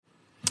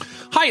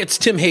Hi, it's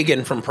Tim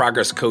Hagen from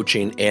Progress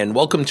Coaching, and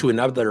welcome to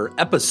another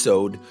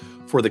episode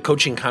for the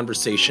Coaching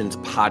Conversations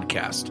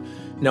podcast.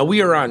 Now, we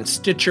are on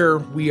Stitcher,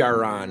 we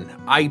are on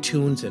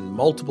iTunes, and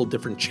multiple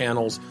different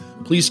channels.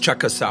 Please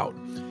check us out.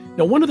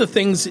 Now, one of the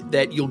things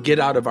that you'll get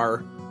out of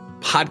our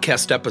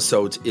podcast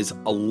episodes is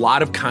a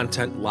lot of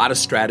content, a lot of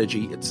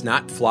strategy. It's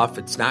not fluff,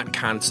 it's not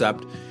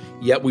concept,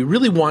 yet we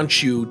really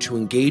want you to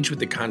engage with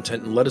the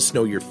content and let us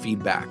know your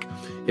feedback.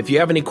 If you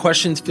have any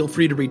questions, feel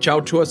free to reach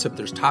out to us. If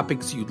there's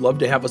topics you'd love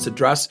to have us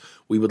address,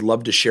 we would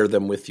love to share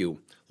them with you.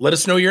 Let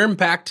us know your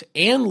impact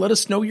and let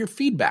us know your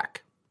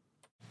feedback.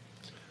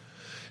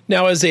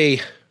 Now, as a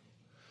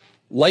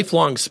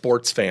lifelong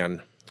sports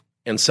fan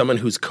and someone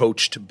who's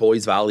coached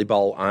boys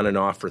volleyball on and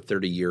off for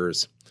 30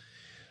 years,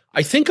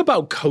 I think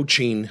about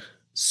coaching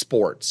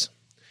sports.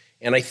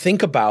 And I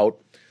think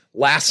about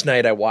last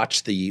night I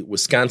watched the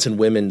Wisconsin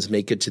women's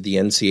make it to the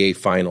NCAA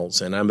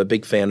finals, and I'm a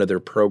big fan of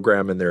their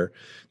program and their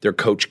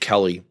coach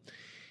Kelly.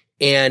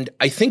 And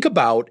I think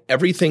about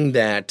everything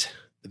that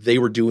they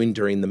were doing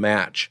during the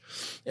match.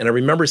 And I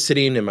remember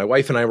sitting and my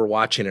wife and I were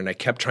watching, and I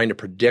kept trying to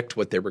predict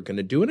what they were going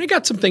to do. And I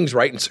got some things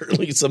right and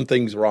certainly some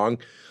things wrong.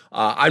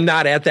 I'm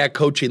not at that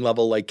coaching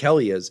level like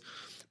Kelly is,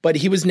 but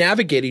he was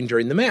navigating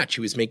during the match.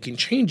 He was making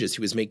changes.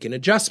 He was making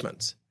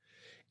adjustments.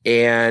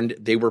 And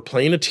they were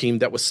playing a team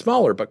that was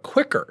smaller but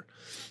quicker.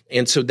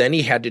 And so then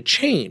he had to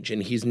change,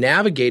 and he's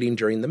navigating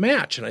during the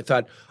match. And I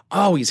thought,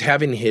 oh, he's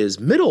having his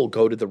middle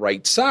go to the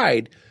right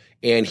side,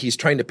 and he's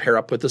trying to pair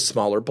up with a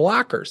smaller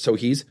blocker. So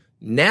he's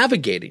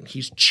navigating.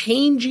 He's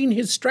changing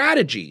his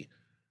strategy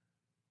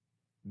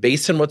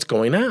based on what's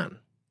going on.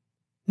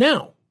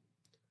 Now,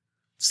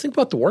 let's think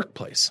about the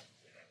workplace.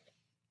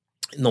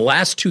 In the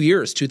last 2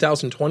 years,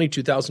 2020,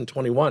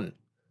 2021,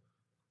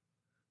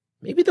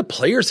 maybe the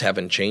players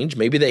haven't changed.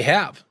 Maybe they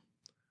have.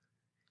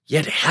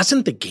 Yet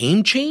hasn't the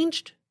game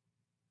changed?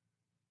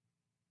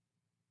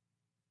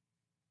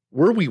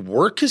 Where we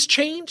work has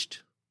changed.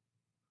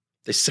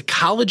 The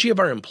psychology of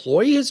our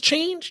employee has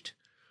changed.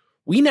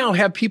 We now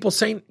have people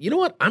saying, you know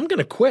what, I'm going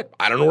to quit.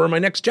 I don't know where my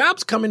next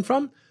job's coming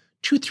from.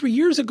 2-3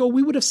 years ago,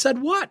 we would have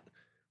said what?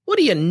 What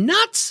are you,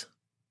 nuts?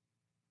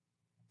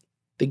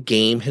 The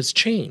game has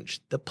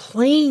changed. The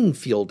playing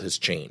field has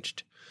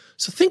changed.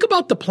 So think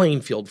about the playing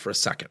field for a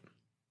second.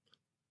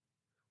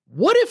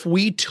 What if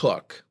we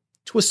took,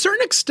 to a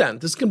certain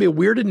extent, this is going to be a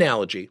weird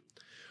analogy,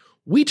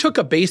 we took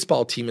a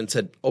baseball team and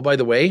said, oh, by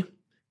the way,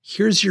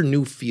 here's your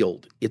new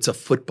field. It's a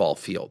football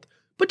field,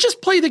 but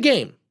just play the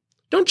game.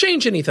 Don't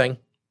change anything.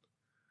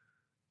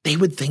 They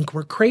would think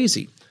we're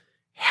crazy.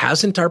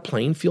 Hasn't our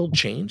playing field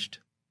changed?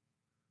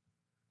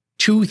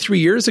 2-3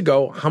 years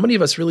ago, how many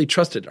of us really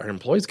trusted our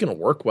employees going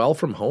to work well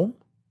from home?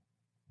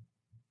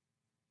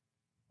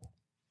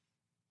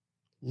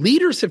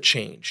 Leaders have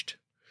changed.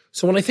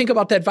 So when I think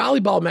about that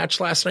volleyball match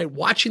last night,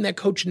 watching that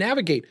coach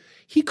navigate,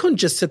 he couldn't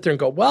just sit there and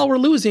go, well, we're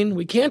losing.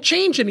 We can't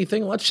change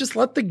anything. Let's just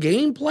let the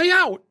game play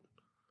out.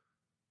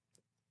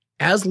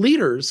 As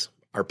leaders,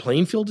 our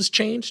playing field has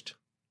changed.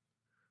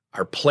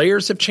 Our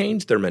players have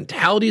changed. Their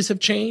mentalities have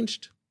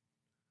changed.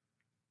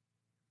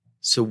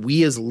 So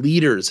we as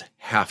leaders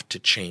have to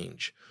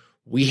change.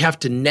 We have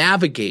to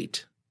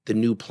navigate the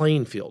new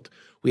playing field.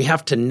 We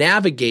have to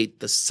navigate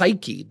the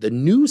psyche, the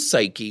new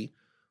psyche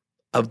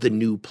of the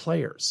new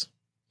players.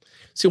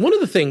 See, one of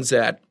the things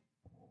that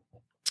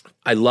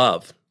I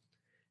love,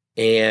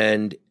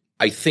 and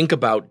I think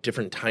about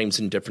different times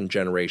in different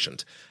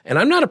generations, and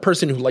I'm not a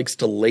person who likes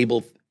to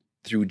label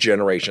through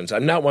generations.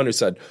 I'm not one who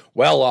said,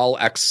 well, all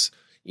X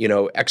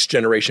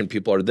generation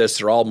people are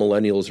this, or all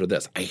millennials are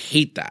this. I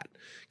hate that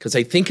because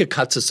I think it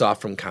cuts us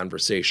off from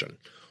conversation.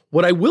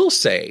 What I will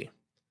say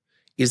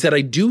is that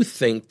I do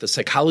think the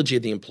psychology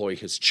of the employee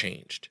has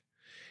changed.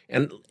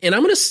 And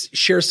I'm going to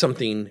share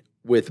something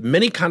with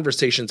many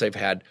conversations I've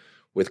had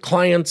with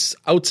clients,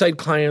 outside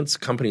clients,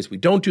 companies we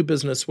don't do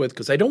business with,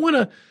 because I don't want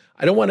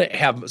to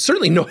have,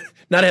 certainly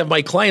not have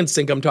my clients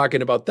think I'm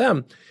talking about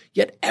them.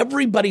 Yet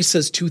everybody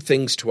says two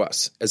things to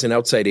us as an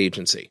outside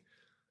agency.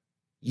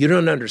 You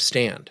don't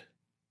understand.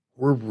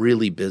 We're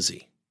really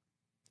busy.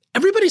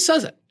 Everybody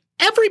says it.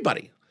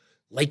 Everybody.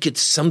 Like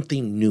it's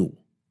something new.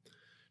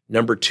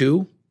 Number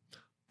two,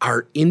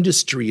 our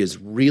industry is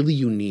really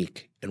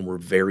unique and we're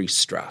very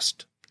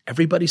stressed.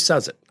 Everybody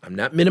says it. I'm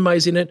not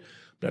minimizing it.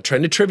 I'm not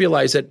trying to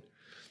trivialize it.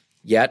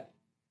 Yet,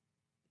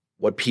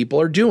 what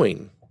people are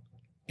doing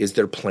is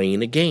they're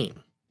playing a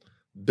game.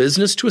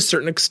 Business, to a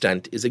certain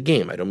extent, is a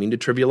game. I don't mean to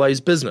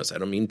trivialize business. I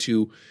don't mean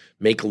to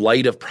make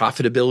light of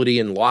profitability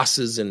and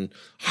losses and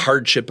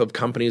hardship of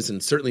companies,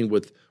 and certainly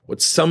with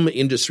what some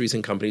industries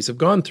and companies have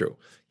gone through.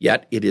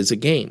 Yet, it is a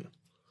game.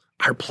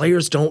 Our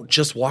players don't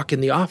just walk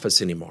in the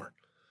office anymore.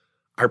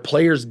 Our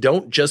players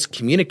don't just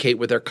communicate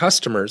with their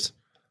customers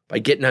by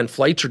getting on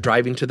flights or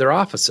driving to their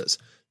offices.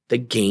 The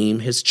game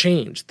has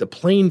changed. The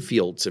playing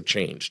fields have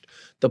changed.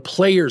 The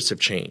players have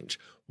changed.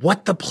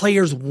 What the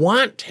players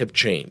want have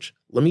changed.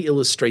 Let me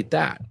illustrate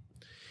that.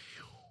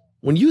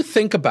 When you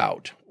think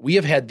about, we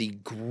have had the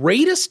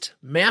greatest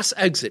mass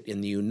exit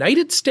in the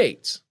United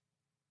States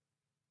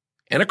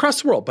and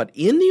across the world, but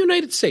in the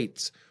United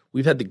States,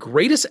 We've had the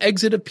greatest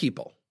exit of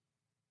people.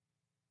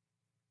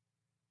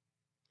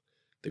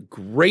 The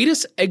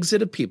greatest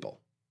exit of people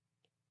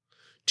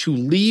to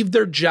leave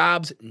their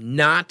jobs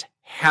not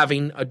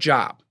having a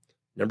job.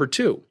 Number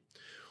two,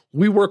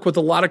 we work with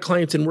a lot of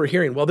clients and we're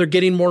hearing, well, they're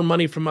getting more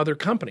money from other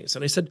companies.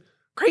 And I said,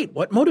 great,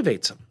 what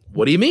motivates them?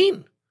 What do you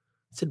mean?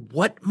 I said,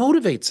 what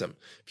motivates them?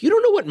 If you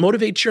don't know what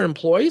motivates your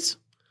employees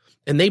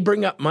and they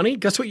bring up money,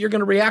 guess what you're going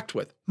to react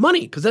with?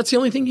 Money, because that's the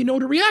only thing you know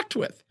to react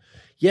with.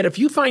 Yet if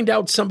you find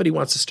out somebody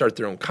wants to start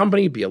their own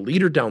company, be a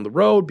leader down the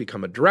road,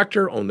 become a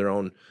director, own their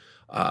own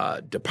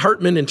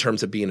department in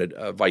terms of being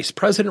a vice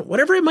president,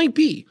 whatever it might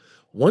be,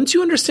 once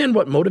you understand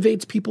what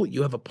motivates people,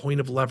 you have a point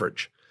of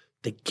leverage.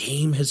 The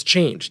game has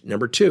changed.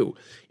 Number two,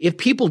 if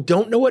people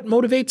don't know what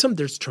motivates them,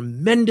 there's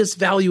tremendous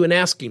value in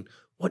asking,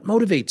 what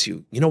motivates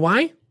you? You know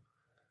why?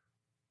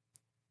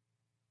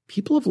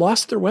 People have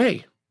lost their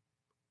way.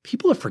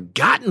 People have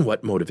forgotten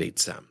what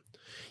motivates them.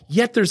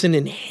 Yet there's an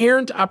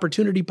inherent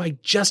opportunity by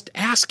just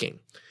asking.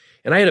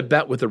 And I had a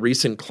bet with a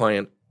recent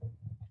client.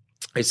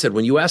 I said,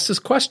 when you ask this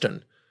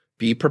question,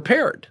 be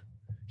prepared.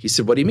 He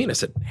said, what do you mean? I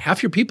said,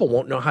 half your people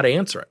won't know how to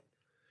answer it.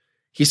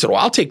 He said, well,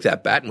 I'll take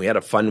that bet. And we had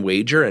a fun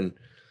wager and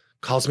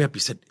calls me up. He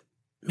said,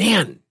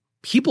 man,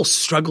 people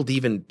struggle to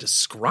even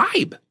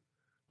describe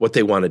what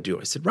they want to do.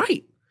 I said,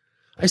 right.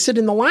 I said,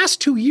 in the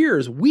last 2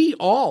 years, we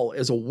all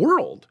as a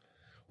world,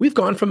 we've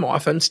gone from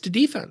offense to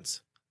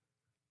defense.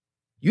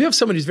 You have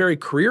somebody who's very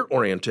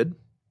career-oriented,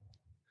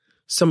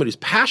 somebody who's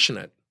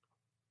passionate,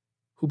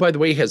 who, by the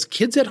way, has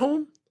kids at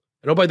home.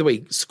 And oh, by the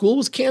way, school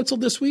was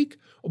canceled this week.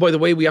 Oh, by the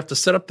way, we have to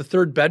set up the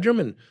third bedroom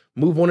and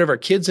move one of our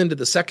kids into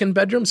the second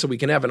bedroom so we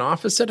can have an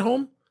office at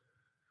home.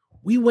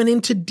 We went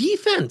into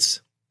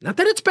defense. Not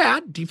that it's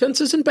bad.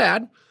 Defense isn't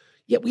bad.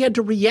 Yet we had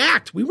to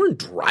react. We weren't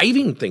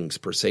driving things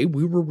per se.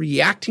 We were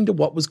reacting to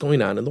what was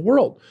going on in the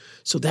world.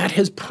 So that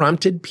has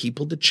prompted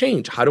people to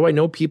change. How do I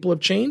know people have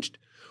changed?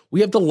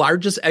 We have the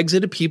largest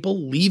exit of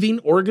people leaving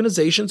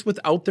organizations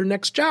without their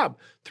next job.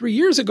 3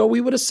 years ago,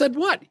 we would have said,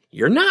 what?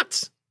 You're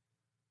nuts.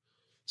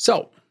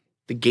 So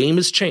the game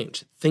has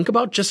changed. Think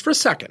about just for a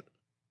second.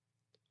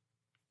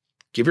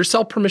 Give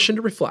yourself permission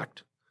to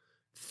reflect.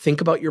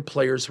 Think about your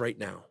players right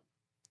now.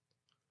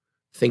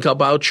 Think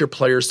about your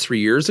players 3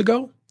 years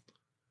ago.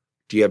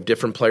 Do you have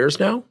different players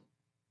now?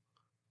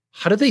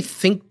 How do they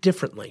think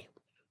differently?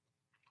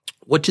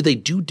 What do they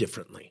do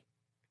differently?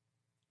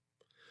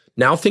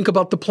 Now think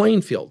about the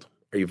playing field.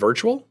 Are you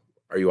virtual?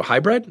 Are you a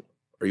hybrid?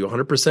 Are you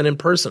 100% in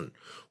person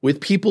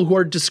with people who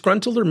are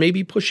disgruntled or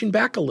maybe pushing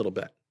back a little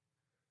bit?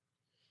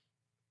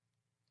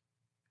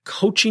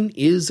 Coaching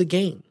is a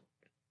game.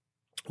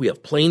 We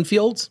have playing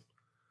fields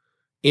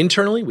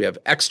internally. We have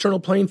external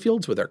playing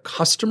fields with our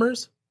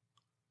customers.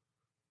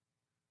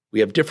 We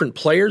have different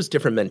players,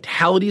 different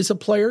mentalities of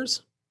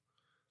players.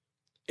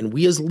 And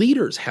we as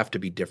leaders have to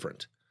be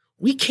different.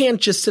 We can't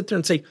just sit there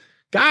and say,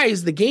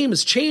 guys, the game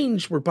has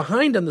changed. We're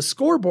behind on the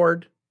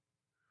scoreboard.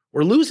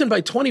 We're losing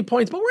by 20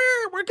 points, but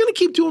we're going to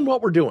keep doing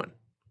what we're doing.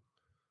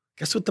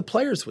 Guess what the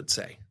players would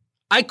say?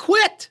 I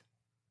quit.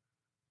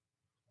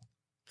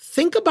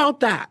 Think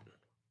about that.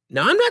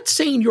 Now, I'm not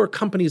saying your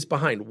company is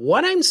behind.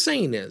 What I'm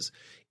saying is,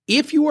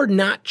 if you are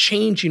not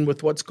changing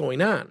with what's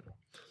going on,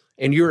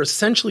 and you're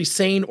essentially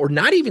saying, or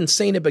not even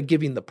saying it, but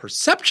giving the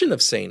perception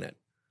of saying it,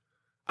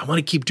 I want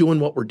to keep doing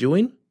what we're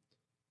doing.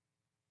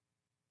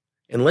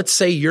 And let's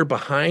say you're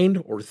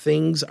behind or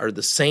things are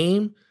the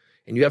same,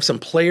 and you have some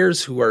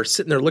players who are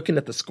sitting there looking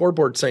at the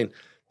scoreboard saying,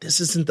 this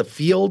isn't the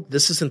field,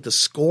 this isn't the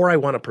score I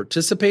want to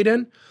participate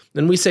in.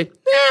 Then we say,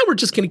 we're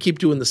just going to keep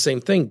doing the same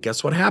thing.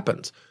 Guess what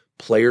happens?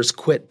 Players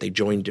quit. They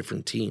join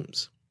different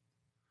teams.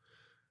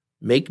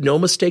 Make no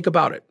mistake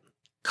about it.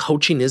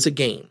 Coaching is a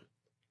game.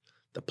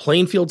 The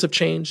playing fields have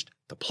changed.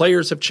 The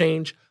players have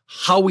changed.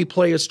 How we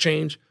play has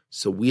changed.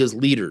 So we as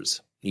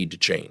leaders need to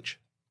change.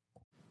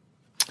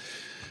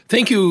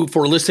 Thank you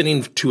for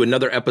listening to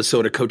another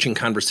episode of Coaching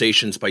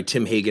Conversations by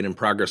Tim Hagen and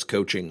Progress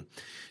Coaching.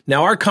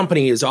 Now, our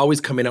company is always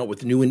coming out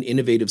with new and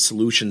innovative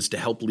solutions to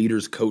help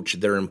leaders coach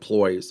their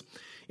employees.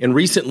 And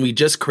recently, we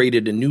just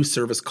created a new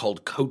service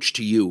called Coach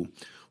to You,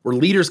 where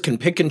leaders can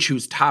pick and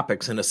choose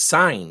topics and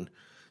assign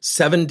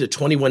 7 to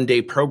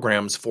 21-day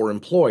programs for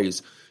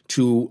employees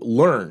to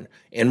learn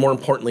and, more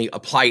importantly,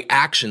 apply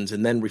actions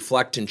and then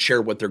reflect and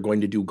share what they're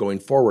going to do going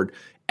forward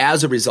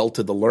as a result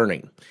of the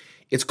learning.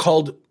 It's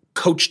called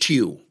Coach to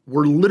You.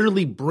 We're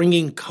literally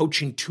bringing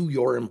coaching to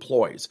your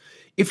employees.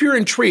 If you're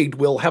intrigued,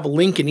 we'll have a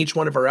link in each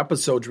one of our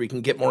episodes where you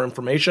can get more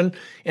information.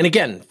 And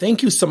again,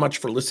 thank you so much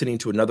for listening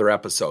to another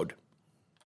episode.